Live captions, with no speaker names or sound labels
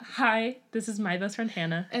Hi, this is my best friend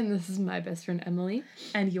Hannah. And this is my best friend Emily.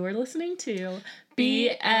 And you're listening to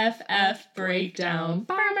BFF Breakdown.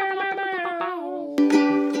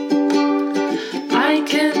 I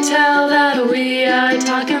can tell that we are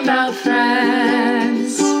talking about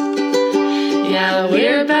friends. Yeah,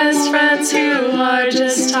 we're best friends who are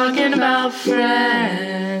just talking about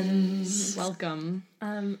friends. Welcome.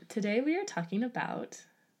 Today we are talking about...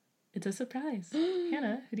 It's a surprise.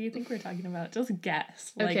 Hannah, who do you think we're talking about? Just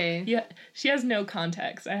guess. Okay. Yeah, she has no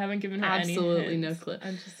context. I haven't given her Absolutely any no hints. clue.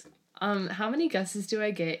 I'm just... How many guesses do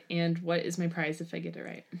I get, and what is my prize if I get it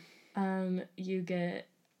right? You get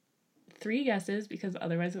 3 guesses, because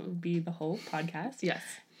otherwise it would be the whole podcast. Yes.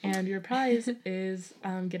 And your prize is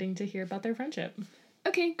getting to hear about their friendship.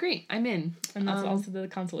 Okay, great. I'm in. And that's also the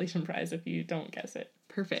consolation prize if you don't guess it.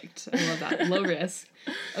 Perfect. I love that. Low risk.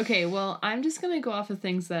 Okay, well, I'm just going to go off of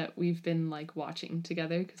things that we've been, watching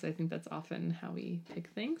together, because I think that's often how we pick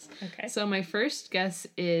things. Okay. So my first guess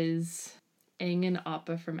is Aang and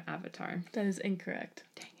Appa from Avatar. That is incorrect.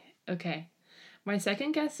 Dang it. Okay. My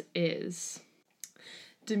second guess is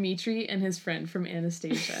Dimitri and his friend from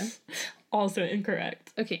Anastasia. Also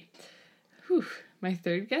incorrect. Okay. Whew. My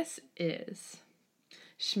third guess is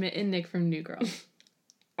Schmidt and Nick from New Girl.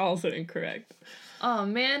 Also incorrect. Oh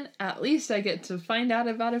man, at least I get to find out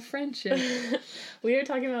about a friendship. We are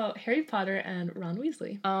talking about Harry Potter and Ron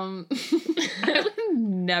Weasley. I would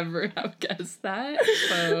never have guessed that,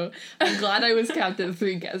 so I'm glad I was capped at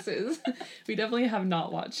 3 guesses. We definitely have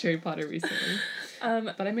not watched Harry Potter recently.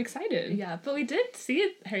 But I'm excited. Yeah, but we did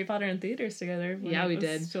see Harry Potter in theaters together. Yeah, we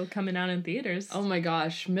did. Still coming out in theaters. Oh my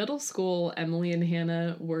gosh, middle school, Emily and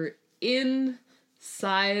Hannah were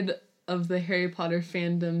inside of the Harry Potter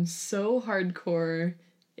fandom so hardcore,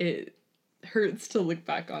 it hurts to look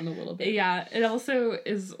back on a little bit. Yeah, it also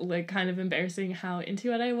is, kind of embarrassing how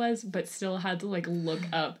into it I was, but still had to, look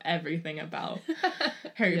up everything about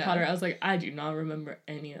Harry Potter. I was like, I do not remember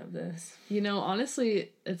any of this. You know, honestly,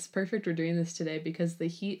 it's perfect we're doing this today, because the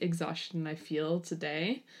heat exhaustion I feel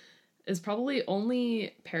today is probably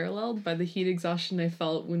only paralleled by the heat exhaustion I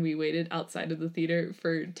felt when we waited outside of the theater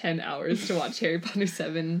for 10 hours to watch Harry Potter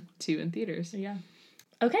 7 2 in theaters. Yeah.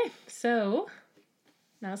 Okay, so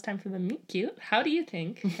now it's time for the meet cute. How do you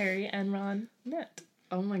think Harry and Ron met?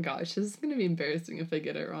 Oh my gosh, this is going to be embarrassing if I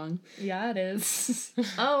get it wrong. Yeah, it is.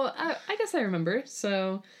 I guess I remember.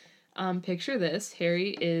 So, picture this.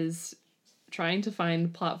 Harry is trying to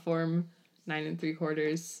find platform 9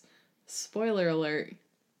 3/4. Spoiler alert.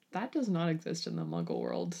 That does not exist in the Muggle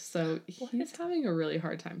world, so he's having a really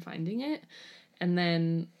hard time finding it. And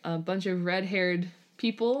then a bunch of red-haired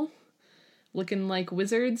people looking like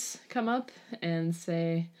wizards come up and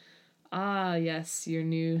say, "Ah, yes, you're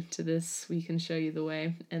new to this. We can show you the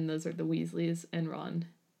way." And those are the Weasleys, and Ron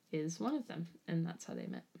is one of them. And that's how they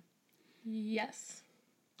met. Yes.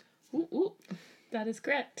 Ooh, ooh. That is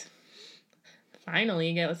correct. Finally,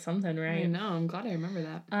 you get something right. I know, I'm glad I remember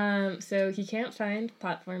that. So he can't find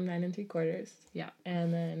platform 9 3/4. Yeah.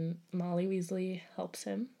 And then Molly Weasley helps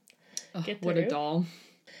him get through. What a doll.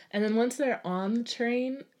 And then once they're on the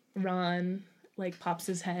train, Ron, pops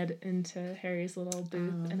his head into Harry's little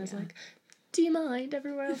booth and is like, "Do you mind?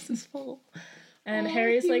 Everywhere else is full." And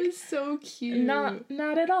Harry's he was so cute.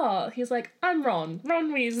 Not at all. He's like, "I'm Ron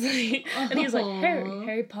Weasley." And he's like,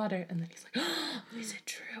 Harry Potter. And then he's like, "Oh, is it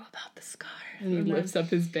true about the scar?" And he lifts up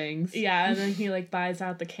his bangs. Yeah, and then he buys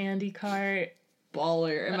out the candy cart.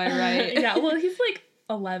 Baller, am I right? Yeah, well, he's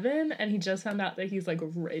 11 and he just found out that he's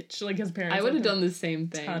rich. His parents. I would have done the same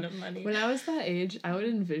thing. Ton of money. When I was that age, I would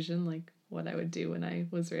envision what I would do when I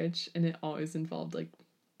was rich, and it always involved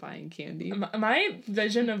buying candy. My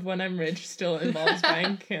vision of when I'm rich still involves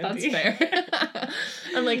buying candy. That's fair.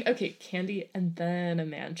 I'm okay, candy and then a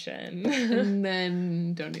mansion. And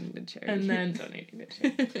then donating to charity.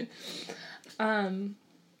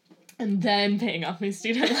 And then paying off my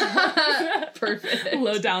student loans. Perfect.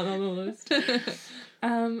 Low down on the list.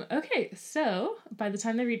 Okay, so by the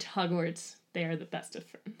time they reach Hogwarts, they are the best of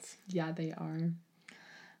friends. Yeah, they are.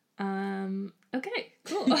 Okay,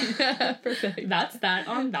 cool. Perfect. That's that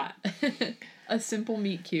on that. A simple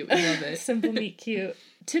meet cute. We love it. Simple meet cute.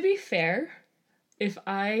 To be fair, if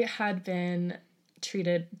I had been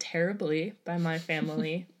treated terribly by my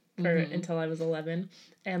family until I was 11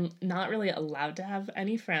 and not really allowed to have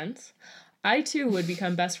any friends, I too would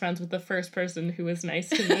become best friends with the first person who was nice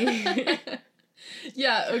to me.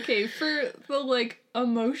 Yeah, okay, for the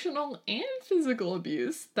emotional and physical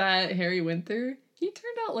abuse that Harry went through, he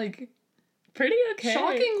turned out pretty okay.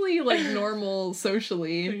 Shockingly normal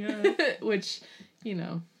socially. Yeah. Which,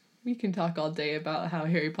 We can talk all day about how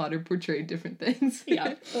Harry Potter portrayed different things.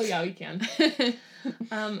 Yeah. Oh, yeah, we can.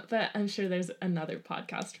 But I'm sure there's another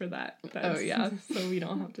podcast for that. Oh, yeah. So we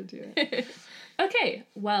don't have to do it. Okay,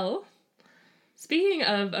 well, speaking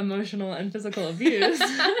of emotional and physical abuse,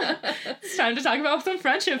 it's time to talk about some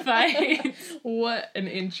friendship fights. What an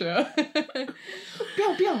intro.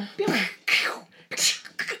 Pew, pew, pew.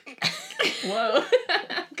 Whoa.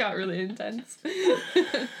 Got really intense.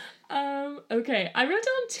 Okay, I wrote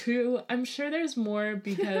down 2. I'm sure there's more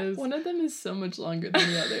because one of them is so much longer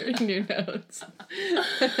than the other in your notes.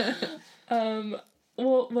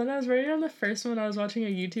 Well, when I was writing on the first one, I was watching a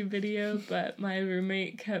YouTube video, but my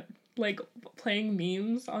roommate kept, like, playing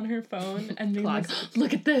memes on her phone and being like,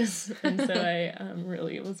 look at this! And so I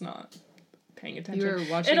really was not paying attention. You were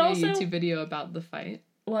watching a YouTube video about the fight?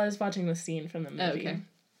 Well, I was watching the scene from the movie.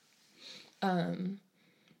 Oh, okay.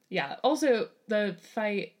 Yeah, also, the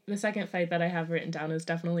second fight that I have written down is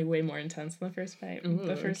definitely way more intense than the first fight. Ooh,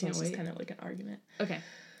 the first one's just kind of like an argument. Okay.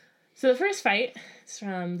 So the first fight is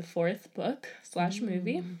from the 4th book /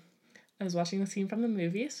 movie. I was watching the scene from the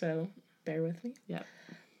movie, so bear with me. Yep.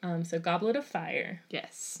 So Goblet of Fire.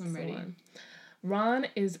 Yes, I'm ready. Ron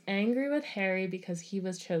is angry with Harry because he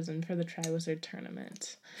was chosen for the Triwizard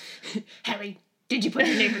Tournament. Harry, did you put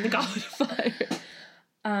your name in the Goblet of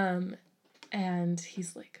Fire? And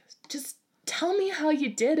he's like, just tell me how you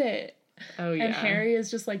did it. Oh, yeah. And Harry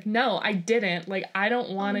is just like, no, I didn't. Like, I don't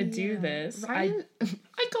want to do this. Ryan?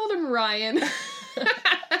 I called him Ryan.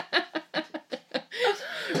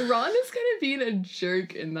 Ron is kind of being a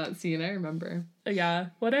jerk in that scene, I remember. Yeah.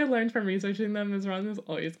 What I learned from researching them is Ron is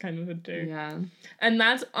always kind of a jerk. Yeah. And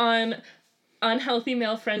that's on unhealthy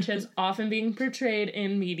male friendships often being portrayed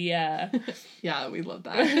in media. Yeah, we love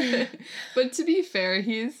that. But to be fair,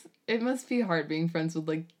 it must be hard being friends with,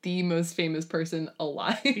 like, the most famous person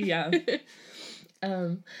alive. Yeah.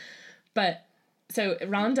 But, so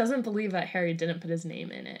Ron doesn't believe that Harry didn't put his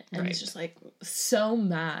name in it. And he's just, like, so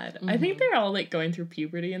mad. Mm-hmm. I think they're all, like, going through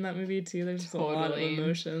puberty in that movie, too. There's just a lot of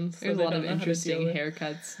emotions. There's a lot of interesting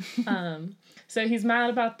haircuts. So he's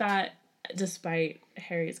mad about that, despite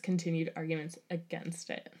Harry's continued arguments against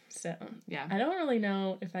it. So, yeah. I don't really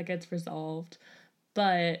know if that gets resolved,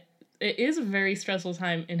 but it is a very stressful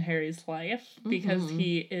time in Harry's life because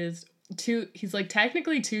he's like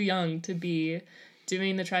technically too young to be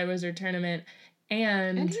doing the Triwizard Tournament,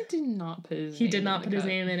 and he did not put his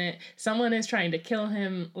name in it. Someone is trying to kill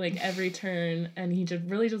him like every turn, and he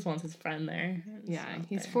really just wants his friend there. Yeah,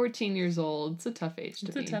 he's 14 years old. It's a tough age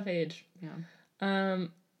to be. It's a tough age. Yeah.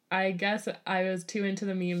 I guess I was too into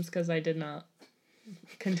the memes because I did not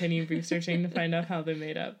continue researching to find out how they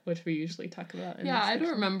made up, which we usually talk about. I don't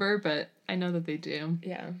remember, but I know that they do.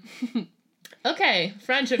 Yeah. Okay,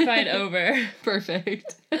 friendship fight over.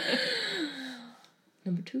 Perfect.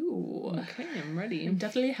 Number 2. Okay, I'm ready.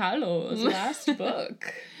 Deathly Hallows, last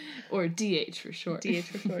book. Or DH for short. DH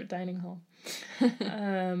for short, Dining Hall.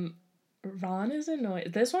 Ron is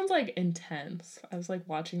annoyed. This one's, like, intense. I was, like,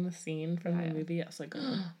 watching the scene from the movie. I was like, oh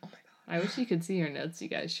my god. I wish you could see your notes, you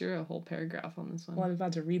guys. Sure, a whole paragraph on this one. Well, I'm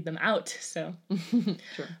about to read them out, so.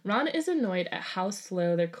 Sure. Ron is annoyed at how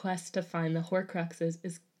slow their quest to find the Horcruxes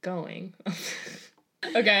is going.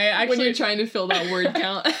 Okay, actually. When you're trying to fill that word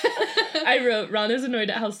count. I wrote, Ron is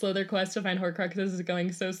annoyed at how slow their quest to find Horcruxes is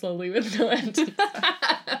going so slowly with no end in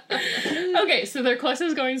sight. Okay, so their quest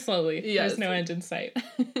is going slowly. Yes. There's no end in sight.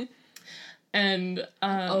 And,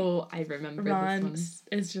 I remember Ron this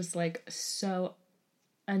one. Is just, like, so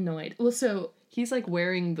annoyed. Well, so he's like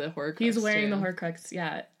wearing the Horcrux. He's wearing the Horcrux,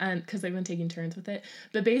 yeah, and because they've been taking turns with it.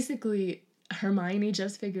 But basically, Hermione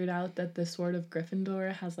just figured out that the Sword of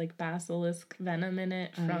Gryffindor has like basilisk venom in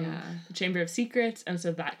it from the Chamber of Secrets, and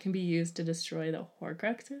so that can be used to destroy the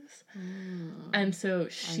Horcruxes. And so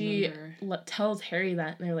she tells Harry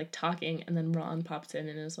that, and they're like talking, and then Ron pops in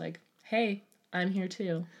and is like, "Hey, I'm here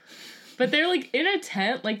too." But they're, like, in a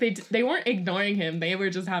tent. Like, they weren't ignoring him. They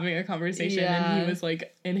were just having a conversation, and he was,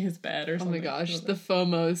 like, in his bed or something. Oh, my gosh. The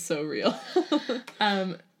FOMO is so real.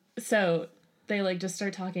 So they, like, just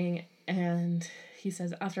start talking, and he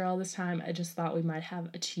says, after all this time, I just thought we might have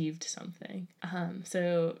achieved something.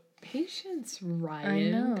 So... Patience, Ryan. I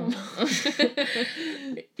know.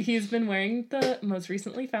 He's been wearing the most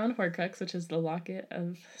recently found Horcrux, which is the locket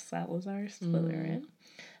of Salazar Slytherin.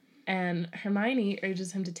 And Hermione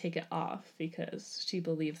urges him to take it off because she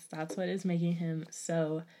believes that's what is making him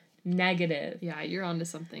so negative. Yeah, you're onto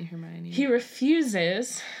something, Hermione. He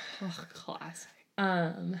refuses. Oh, classic.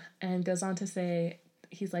 And goes on to say,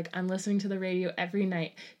 he's like, I'm listening to the radio every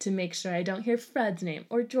night to make sure I don't hear Fred's name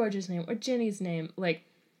or George's name or Ginny's name. Like,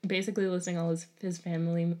 basically listing all his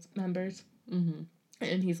family members.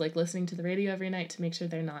 and he's, like, listening to the radio every night to make sure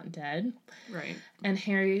they're not dead. Right. And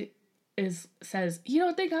Harry says, you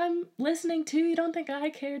don't think I'm listening too? You don't think I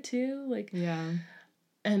care too? Like, yeah.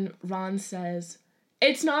 And Ron says,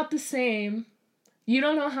 it's not the same. You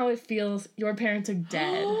don't know how it feels. Your parents are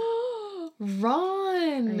dead.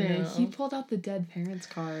 Ron! He pulled out the dead parents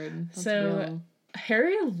card. That's real.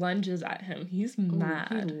 Harry lunges at him. He's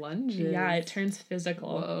mad. He lunges. Yeah, it turns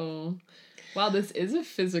physical. Whoa. Wow, this is a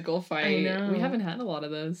physical fight. I know. We haven't had a lot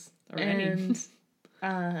of those already.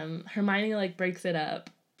 And Hermione, like, breaks it up.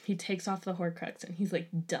 He takes off the Horcrux and he's, like,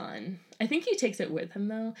 done. I think he takes it with him,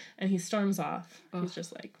 though, and he storms off. Ugh. He's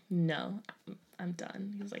just like, no, I'm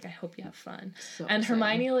done. He was like, I hope you have fun. So and exciting.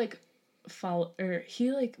 Hermione, like,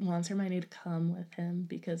 he, like, wants Hermione to come with him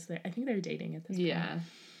because I think they're dating at this point. Yeah.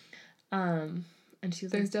 And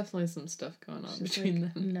she's There's definitely some stuff going on between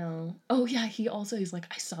them. No. Oh, yeah, he's like,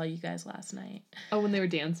 I saw you guys last night. Oh, when they were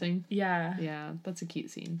dancing? Yeah. Yeah, that's a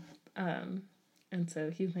cute scene. And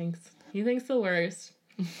so he thinks the worst.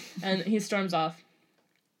 And he storms off.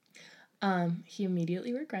 He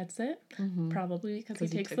immediately regrets it, probably because he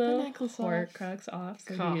takes the Horcrux off,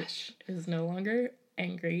 so he is no longer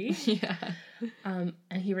angry. Yeah. And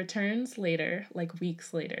he returns later, like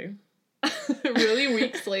weeks later. Really,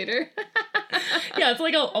 weeks later? Yeah, it's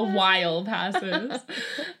like a while passes.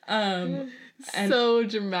 So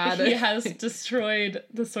dramatic. He has destroyed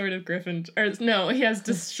the Sword of Gryffindor. He has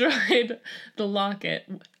destroyed the locket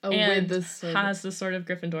and with the sword. Has the Sword of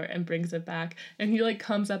Gryffindor and brings it back. And he, like,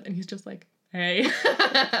 comes up and he's just like, hey.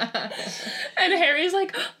 And Harry's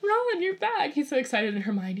like, Ron, you're back. He's so excited. And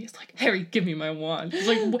Hermione's like, Harry, give me my wand. She's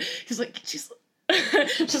like, Ron, you're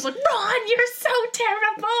so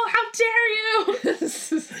terrible. How dare you?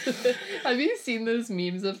 Have you seen those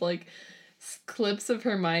memes of, like, clips of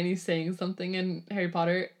Hermione saying something in Harry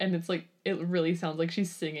Potter, and it's like, it really sounds like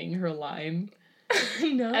she's singing her line.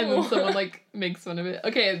 No. And then someone, like, makes fun of it.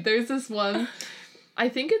 Okay, there's this one, I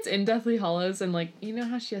think it's in Deathly Hallows, and, like, you know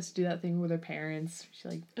how she has to do that thing with her parents? She,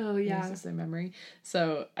 like, oh, yeah, loses their memory.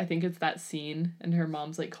 So I think it's that scene, and her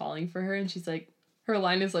mom's, like, calling for her, and she's like, her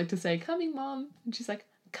line is, like, to say, coming, Mom. And she's like,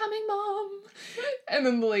 coming, Mom. And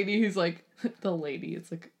then the lady who's, like,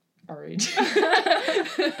 it's, like, our age.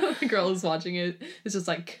 The girl who's watching it is just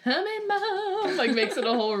like, coming, Mom. Like, makes it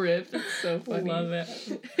a whole riff. It's so funny. Love it.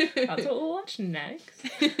 That's what we'll watch next.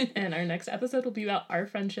 And our next episode will be about our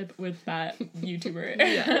friendship with that YouTuber.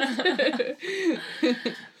 Yes.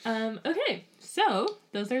 Okay, so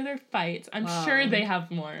those are their fights. I'm sure they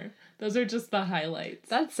have more. Those are just the highlights.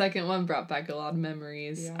 That second one brought back a lot of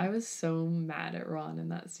memories. Yeah. I was so mad at Ron in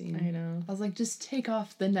that scene. I know. I was like, just take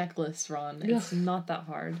off the necklace, Ron. It's not that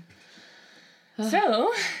hard.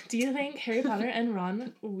 So, do you think Harry Potter and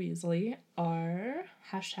Ron Weasley are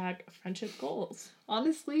 #friendship goals?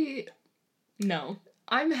 Honestly, no.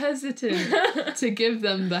 I'm hesitant to give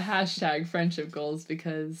them the #friendship goals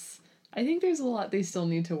because I think there's a lot they still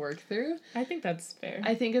need to work through. I think that's fair.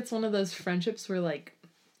 I think it's one of those friendships where, like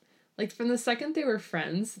from the second they were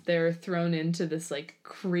friends, they're thrown into this, like,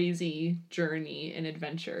 crazy journey and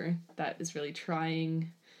adventure that is really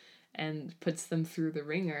trying and puts them through the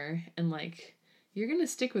ringer. And, like, you're gonna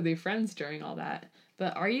stick with your friends during all that.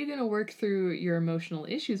 But are you gonna work through your emotional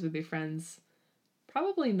issues with your friends?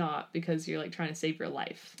 Probably not, because you're, like, trying to save your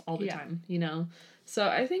life all the time, you know? So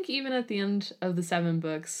I think even at the end of the 7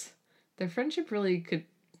 books, their friendship really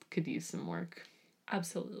could use some work.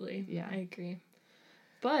 Absolutely. Yeah. I agree.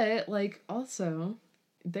 But, like, also,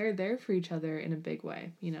 they're there for each other in a big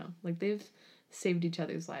way, you know? Like, they've saved each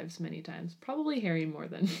other's lives many times. Probably Harry more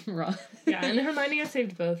than Ron. Yeah, and Hermione has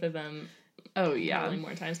saved both of them. Oh, yeah. Probably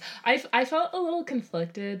more times. I felt a little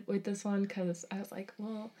conflicted with this one, because I was like,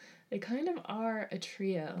 well, they kind of are a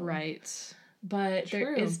trio. Right. But True.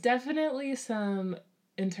 There is definitely some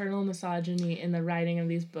internal misogyny in the writing of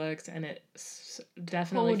these books, and it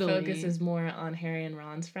definitely focuses more on Harry and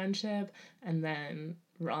Ron's friendship, and then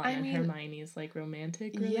Ron and Hermione's, like,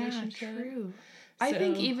 romantic relationship. Yeah, true. So, I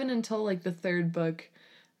think even until, like, the 3rd book,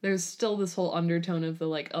 there's still this whole undertone of the,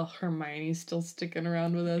 like, oh, Hermione's still sticking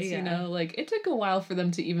around with us, you know? Like, it took a while for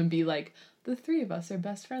them to even be like, the 3 of us are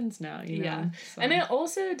best friends now, you know? Yeah. So. And it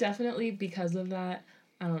also definitely, because of that,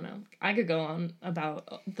 I don't know. I could go on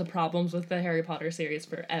about the problems with the Harry Potter series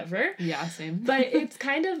forever. Yeah, same. But it's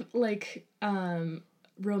kind of, like,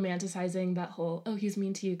 romanticizing that whole, oh, he's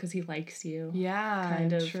mean to you because he likes you. Yeah,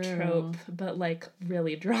 kind of trope, but, like,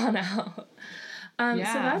 really drawn out. So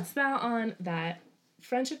that's that on that.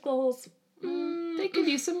 Friendship goals, they could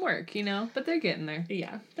use some work, you know, but they're getting there.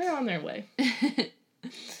 Yeah, they're on their way.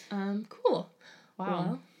 Cool. Wow.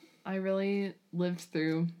 Well, I really lived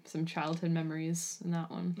through some childhood memories in that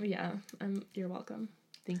one. Yeah, you're welcome.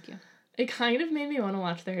 Thank you. It kind of made me want to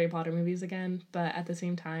watch the Harry Potter movies again, but at the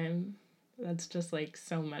same time, that's just like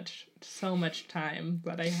so much time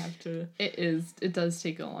that I have to. It does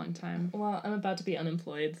take a long time. Well, I'm about to be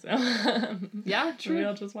unemployed, so yeah, true. Maybe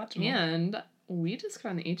I'll just watch them. And we just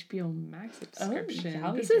got an HBO Max subscription.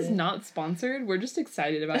 Oh, yeah, this is not sponsored. We're just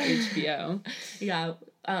excited about HBO. Yeah,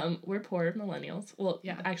 we're poor millennials. Well,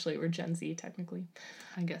 yeah, actually, we're Gen Z technically.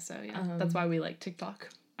 I guess so. Yeah, that's why we like TikTok.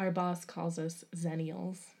 Our boss calls us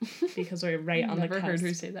Zennials because we're right on the cusp. Never heard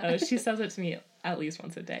her say that. Oh, she says it to me at least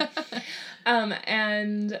once a day.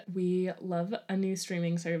 And we love a new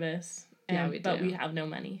streaming service. But we have no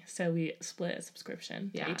money, so we split a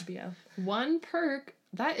subscription to HBO. One perk,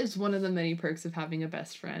 that is one of the many perks of having a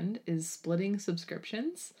best friend, is splitting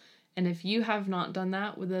subscriptions. And if you have not done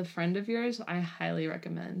that with a friend of yours, I highly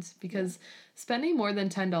recommend, because spending more than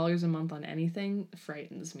 $10 a month on anything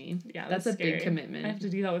frightens me. Yeah, that's a big commitment. I have to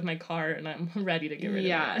do that with my car, and I'm ready to get rid of it.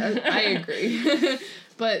 Yeah, I agree.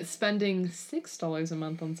 But spending $6 a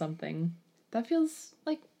month on something, that feels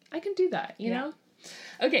like I can do that, you know?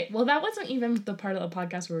 Okay, well, that wasn't even the part of the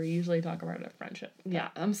podcast where we usually talk about our friendship. Yeah,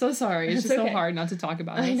 I'm so sorry. It's just so hard not to talk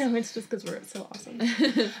about it. I know, it's just because we're so awesome.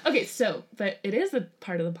 Okay, but it is the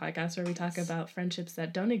part of the podcast where we talk about friendships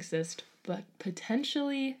that don't exist, but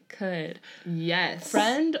potentially could. Yes.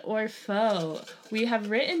 Friend or foe. We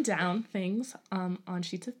have written down things on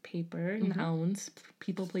sheets of paper, nouns,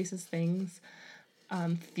 people, places, things.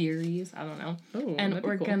 Theories, I don't know. Oh, and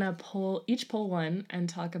we're gonna pull one and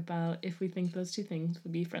talk about if we think those two things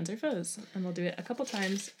would be friends or foes. And we'll do it a couple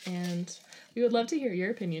times, and we would love to hear your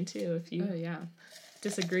opinion too if you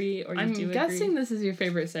disagree or you do agree. I'm guessing this is your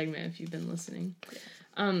favorite segment if you've been listening.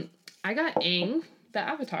 I got Aang, the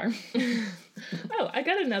Avatar. Oh, I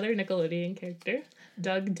got another Nickelodeon character,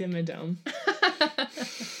 Doug Dimmadome.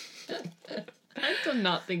 I do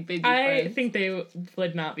not think they'd be friends. I think they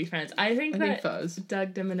would not be friends. I think foes.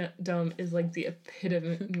 Doug Dimmadome is like the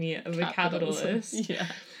epitome of a capitalist. Yeah.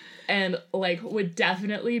 And like would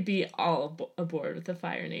definitely be all aboard with the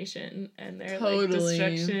Fire Nation and their like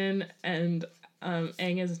destruction, and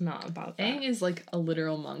Aang is not about that. Aang is like a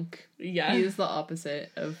literal monk. Yeah. He is the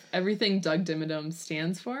opposite of everything Doug Dimmadome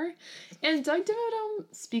stands for. And Doug Dimmadome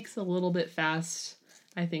speaks a little bit fast,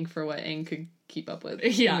 I think, for what Aang could keep up with.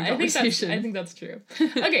 Yeah, I think that's true.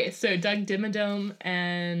 Okay, so Doug Dimmadome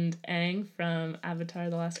and Aang from Avatar: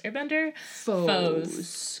 The Last Airbender.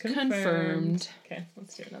 Foes. Confirmed. Okay,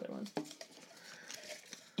 let's do another one.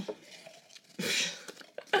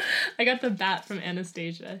 I got the bat from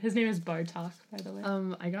Anastasia. His name is Bartok, by the way.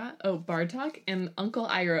 I got Bartok and Uncle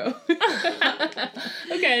Iroh.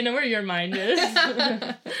 Okay, I know where your mind is.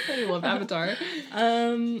 I love Avatar.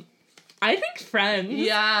 I think friends.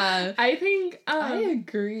 Yeah. I think I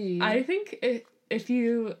agree. I think if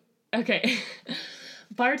you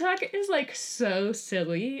Bartok is like so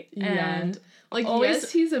silly and like always,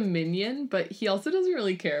 yes, he's a minion, but he also doesn't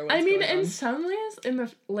really care what's going on. In some ways, in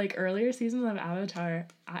the like earlier seasons of Avatar,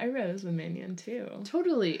 Iroh's a minion too.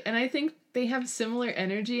 Totally. And I think they have similar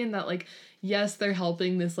energy in that, like, yes, they're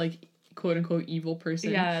helping this like quote unquote evil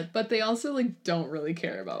person. Yeah. But they also like don't really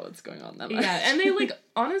care about what's going on that much. Yeah, and they like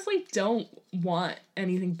honestly don't want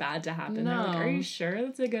anything bad to happen. No. They're like, are you sure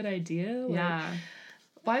that's a good idea? Like, yeah.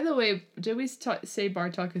 By the way, did we say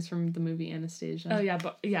Bartok is from the movie Anastasia? Oh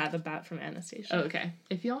yeah, the bat from Anastasia. Oh, okay.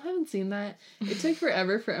 If y'all haven't seen that, it took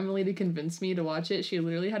forever for Emily to convince me to watch it. She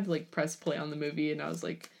literally had to like press play on the movie, and I was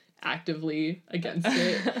like actively against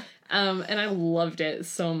it. And I loved it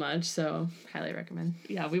so much, so highly recommend.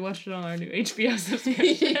 Yeah, we watched it on our new HBO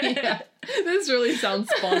subscription. Yeah, this really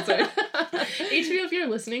sounds sponsored. HBO, if you're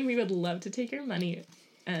listening, we would love to take your money.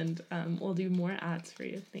 And we'll do more ads for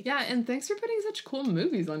you. Thank you. Yeah, and thanks for putting such cool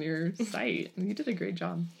movies on your site. You did a great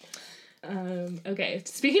job. Okay,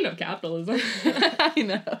 speaking of capitalism. I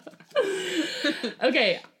know.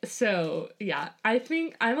 Okay, so, yeah, I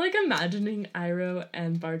think I'm, like, imagining Iroh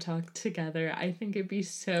and Bartok together. I think it'd be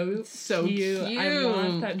so cute. I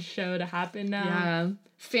want that show to happen now. Yeah.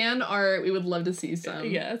 Fan art, we would love to see some.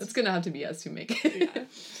 Yes. It's gonna have to be us who make it.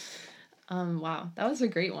 Yeah. Wow, that was a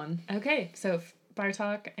great one. Okay, so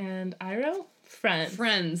Bartok and Iroh,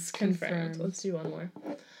 friends confirmed. Let's do one more.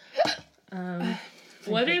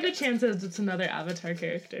 What are the chances it's another Avatar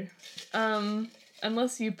character?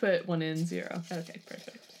 Unless you put 1 in 0. Okay,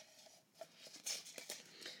 perfect.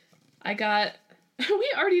 I got.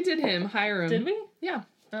 We already did him. Hiram. Did we? Yeah.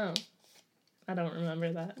 Oh, I don't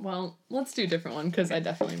remember that. Well, let's do a different one because I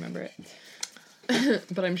definitely remember it.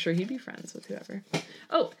 But I'm sure he'd be friends with whoever.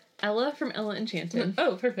 Oh, Ella from Ella Enchanted.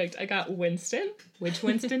 Oh, perfect. I got Winston. Which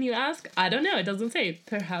Winston, you ask? I don't know. It doesn't say.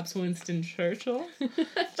 Perhaps Winston Churchill?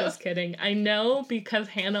 Just kidding. I know because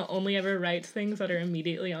Hannah only ever writes things that are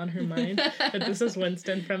immediately on her mind. But this is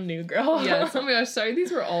Winston from New Girl. Yes. Oh my gosh. Sorry,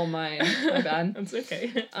 these were all mine. My bad. That's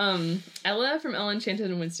okay. Ella from Ella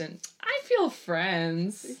Enchanted and Winston. I feel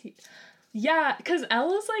friends. Yeah, because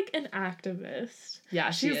Ella's like an activist.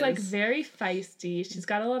 Yeah, she's like very feisty. She's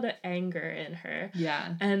got a lot of anger in her.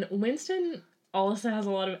 Yeah. And Winston also has a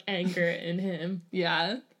lot of anger in him.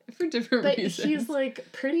 Yeah. For different reasons. But he's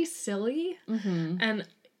like pretty silly. Mm-hmm. And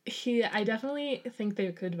I definitely think they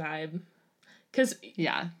could vibe. Because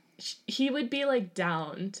he would be like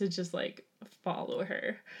down to just like follow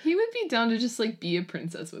her. He would be down to just like be a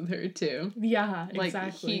princess with her too. Yeah, like,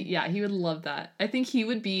 exactly. He would love that. I think he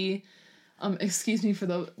would be excuse me for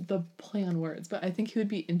the play on words, but I think he would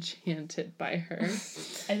be enchanted by her. I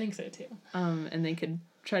think so too. And they could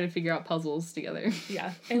try to figure out puzzles together.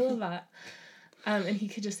 Yeah, I love that. And he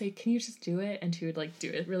could just say, "Can you just do it?" And she would like do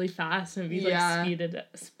it really fast and be like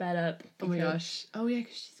sped up. Oh my gosh. Oh yeah,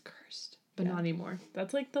 because she's cursed, but not anymore.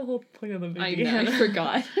 That's like the whole point of the movie. I know. I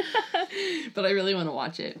forgot. But I really want to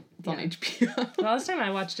watch it. It's on HBO. The last time I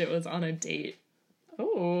watched it was on a date.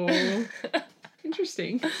 Oh.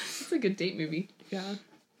 Interesting. It's a good date movie. Yeah.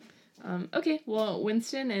 Okay, well,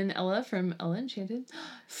 Winston and Ella from Ella Enchanted.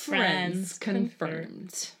 Friends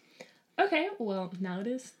confirmed. Okay, well, now it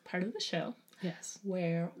is part of the show. Yes.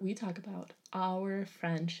 Where we talk about our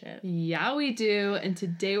friendship. Yeah, we do. And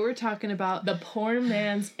today we're talking about the poor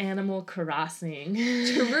man's Animal Crossing.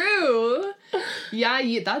 True.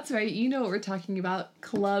 Yeah, that's right. You know what we're talking about.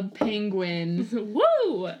 Club Penguin.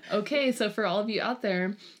 Woo! Okay, so for all of you out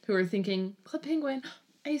there who are thinking, Club Penguin,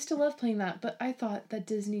 I used to love playing that, but I thought that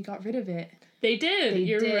Disney got rid of it. They did.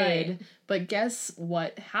 You're right. But guess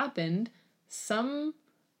what happened? Some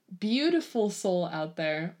beautiful soul out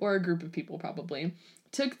there, or a group of people probably,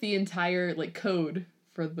 took the entire like code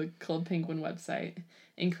for the Club Penguin website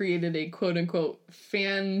and created a quote-unquote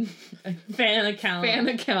fan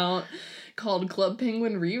account called Club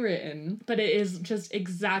Penguin Rewritten. But it is just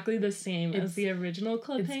exactly the same as the original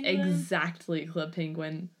Club Penguin. It's exactly Club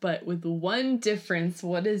Penguin, but with one difference.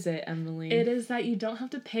 What is it, Emily? It is that you don't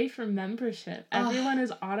have to pay for membership. Everyone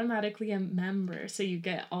is automatically a member, so you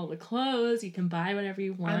get all the clothes, you can buy whatever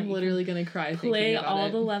you want. I'm literally gonna cry thinking play about all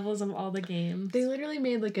it. the levels of all the games. They literally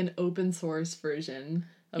made like an open source version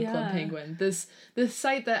of Club Penguin. This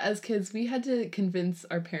site that as kids we had to convince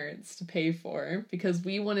our parents to pay for because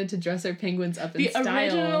we wanted to dress our penguins up in style. The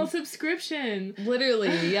original subscription.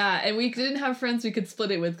 Literally, yeah. And we didn't have friends we could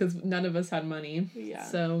split it with because none of us had money. Yeah.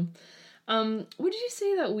 So, would you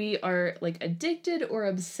say that we are like addicted or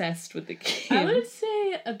obsessed with the game? I would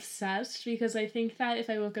say obsessed because I think that if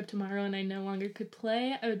I woke up tomorrow and I no longer could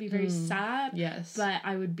play, I would be very sad. Yes. But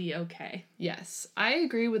I would be okay. Yes. I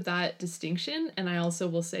agree with that distinction, and I also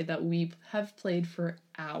will say that we have played for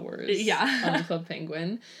hours on Club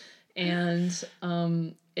Penguin. And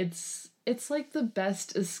it's like the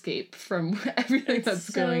best escape from everything that's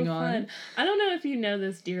going on. Fun. I don't know if you know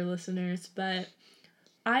this, dear listeners, but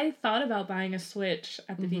I thought about buying a Switch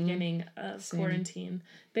at the beginning of quarantine.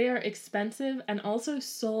 They are expensive and also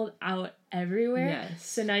sold out everywhere. Yes.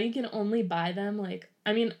 So now you can only buy them, like,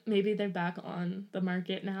 I mean, maybe they're back on the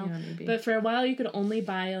market now. Yeah, maybe. But for a while you could only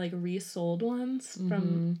buy, like, resold ones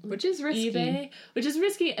from which is risky. eBay. Which is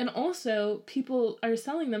risky. And also, people are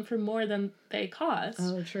selling them for more than they cost.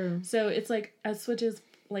 Oh, true. So it's like, a Switch is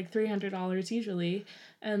like $300 usually.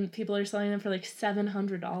 And people are selling them for like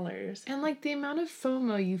 $700. And like the amount of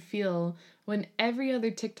FOMO you feel when every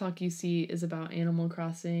other TikTok you see is about Animal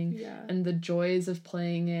Crossing and the joys of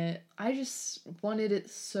playing it. I just wanted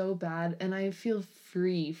it so bad, and I feel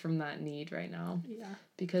free from that need right now. Yeah.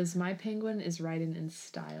 Because my penguin is riding in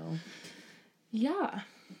style. Yeah.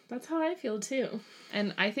 That's how I feel too.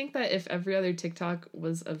 And I think that if every other TikTok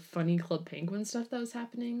was of funny Club Penguin stuff that was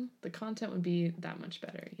happening, the content would be that much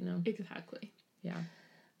better, you know? Exactly. Yeah.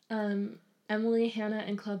 Emily, Hannah,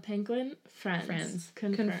 and Club Penguin, friends.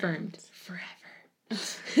 Confirmed. Forever.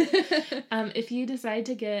 If you decide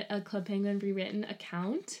to get a Club Penguin Rewritten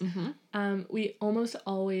account, we always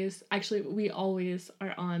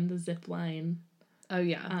are on the Zipline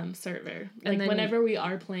server. Like, and whenever we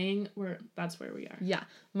are playing, that's where we are. Yeah.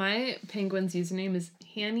 My penguin's username is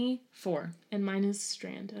Hanny4. And mine is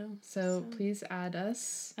Strando. So please add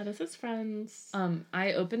us. Add us as friends.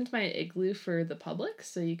 I opened my igloo for the public,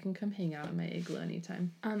 so you can come hang out in my igloo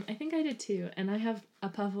anytime. I think I did too, and I have a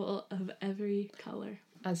puffle of every color.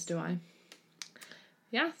 As do I.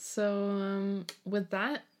 Yeah, so with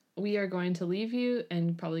that, we are going to leave you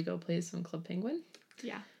and probably go play some Club Penguin.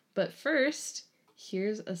 Yeah. But first,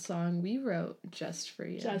 here's a song we wrote just for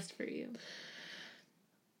you. Just for you.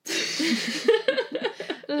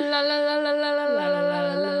 La la la la la la la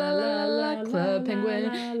la la la la Club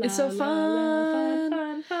Penguin. It's so fun.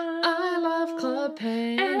 I love Club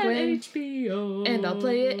Penguin. And HBO. And I'll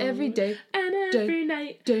play it every day. And every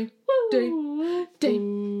night. Day.